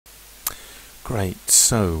Great,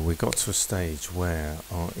 so we got to a stage where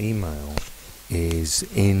our email is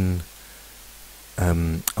in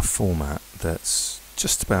a format that's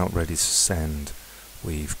just about ready to send.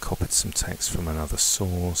 We've copied some text from another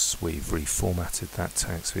source, we've reformatted that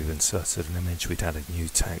text, we've inserted an image, we've added new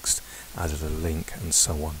text, added a link and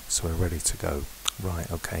so on. So we're ready to go. Right,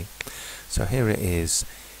 okay. So here it is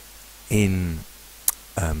in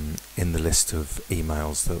the list of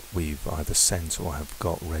emails that we've either sent or have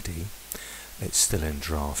got ready. It's still in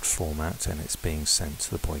draft format and it's being sent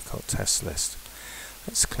to the boycott test list.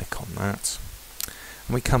 Let's click on that.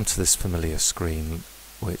 And we come to this familiar screen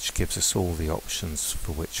which gives us all the options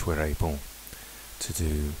for which we're able to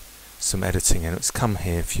do some editing. And it's come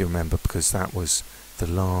here, if you remember, because that was the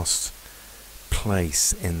last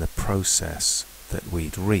place in the process that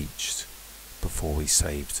we'd reached before we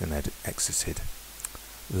saved and exited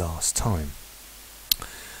last time.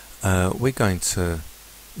 We're going to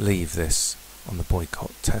leave this on the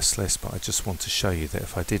boycott test list, but I just want to show you that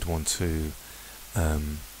if I did want to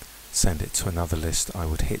send it to another list, I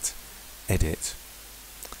would hit edit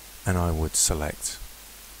and I would select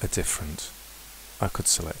a different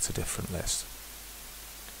list.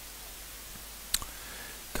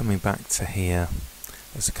 Coming back to here,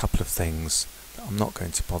 there's a couple of things that I'm not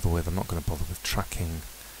going to bother with. I'm not going to bother with tracking,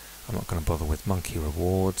 I'm not going to bother with monkey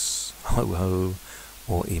rewards, ho-ho,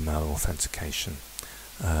 or email authentication.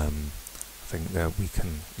 I think that we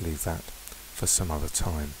can leave that for some other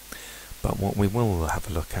time. But what we will have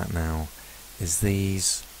a look at now is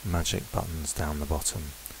these magic buttons down the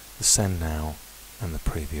bottom, the send now and the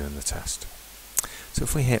preview and the test. So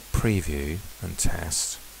if we hit preview and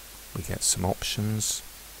test, we get some options,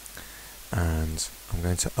 and I'm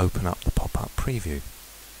going to open up the pop-up preview.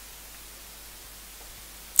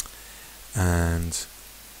 And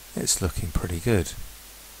it's looking pretty good.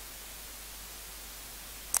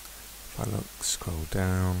 If I scroll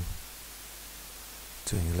down,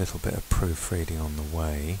 doing a little bit of proofreading on the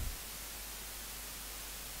way,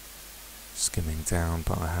 skimming down,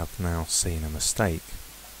 but I have now seen a mistake,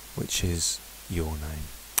 which is your name.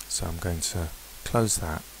 So I'm going to close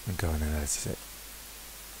that and go in and edit it.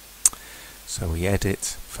 So we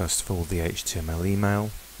edit, first of all, the HTML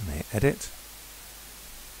email, and hit edit.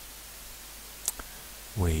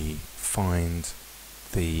 We find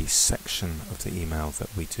the section of the email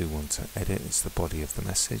that we do want to edit. It's the body of the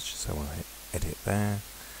message, so I'll hit edit there.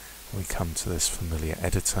 We come to this familiar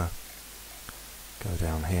editor, go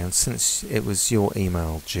down here, and since it was your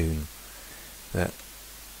email, June, that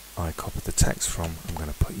I copied the text from, I'm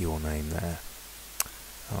going to put your name there.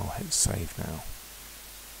 I'll hit save now.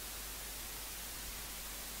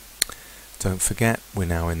 Don't forget, we're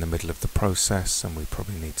now in the middle of the process and we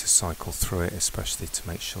probably need to cycle through it, especially to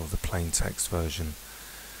make sure the plain text version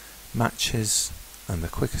matches, and the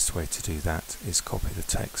quickest way to do that is copy the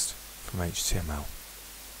text from HTML.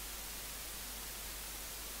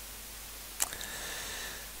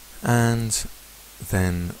 And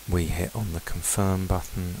then we hit on the confirm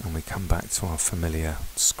button and we come back to our familiar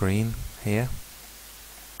screen here,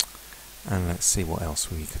 and let's see what else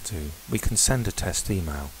we could do. We can send a test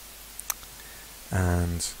email,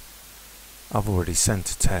 and I've already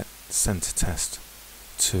sent a test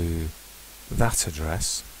to that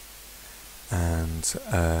address, and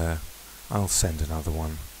I'll send another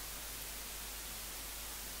one.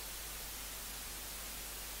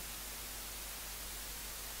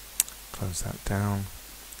 Close that down.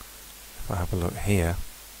 If I have a look here,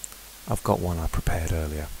 I've got one I prepared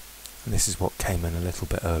earlier, and this is what came in a little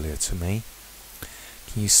bit earlier to me.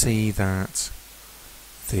 Can you see that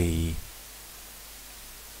the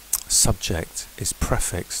subject is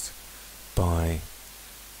prefixed by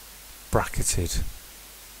bracketed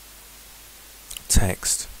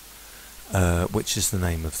text, which is the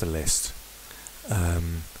name of the list,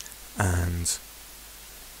 and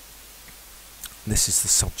this is the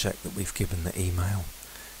subject that we've given the email.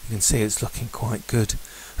 You can see it's looking quite good,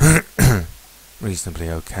 reasonably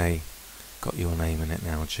okay. Got your name in it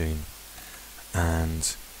now, June,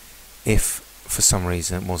 and if for some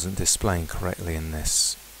reason it wasn't displaying correctly in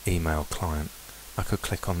this email client, I could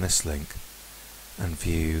click on this link and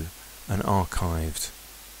view an archived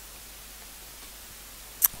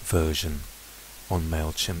version on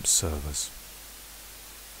MailChimp servers.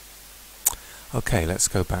 Okay, let's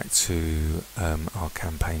go back to our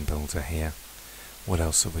campaign builder here. What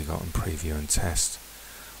else have we got in preview and test?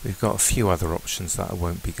 We've got a few other options that I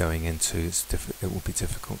won't be going into. It will be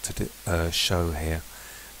difficult to show here,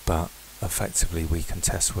 but effectively we can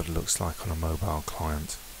test what it looks like on a mobile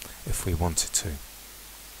client if we wanted to.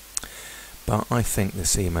 But I think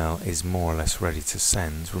this email is more or less ready to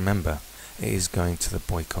send. Remember, it is going to the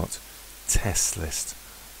boycott test list,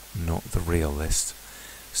 not the real list.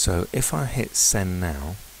 So if I hit send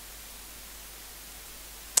now,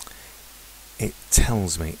 it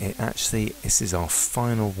tells me, this is our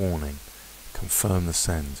final warning, confirm the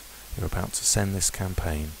send. You're about to send this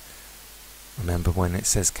campaign. Remember, when it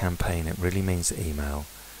says campaign, it really means email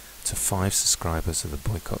to 5 subscribers of the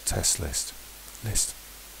Boycott Test list.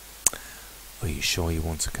 Are you sure you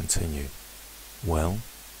want to continue? Well,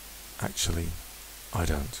 actually, I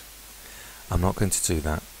don't. I'm not going to do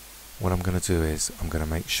that. What I'm going to do is I'm going to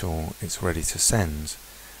make sure it's ready to send,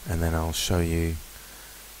 and then I'll show you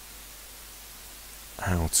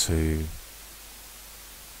how to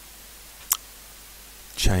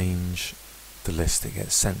change the list it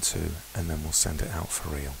gets sent to, and then we'll send it out for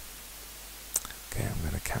real. Okay, I'm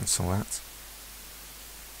going to cancel that.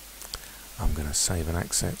 I'm going to save and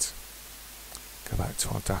exit. Go back to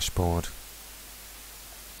our dashboard.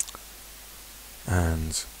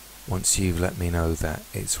 And once you've let me know that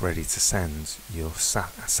it's ready to send, you're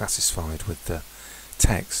satisfied with the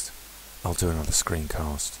text, I'll do another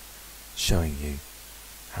screencast showing you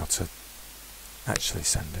how to actually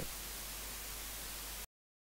send it.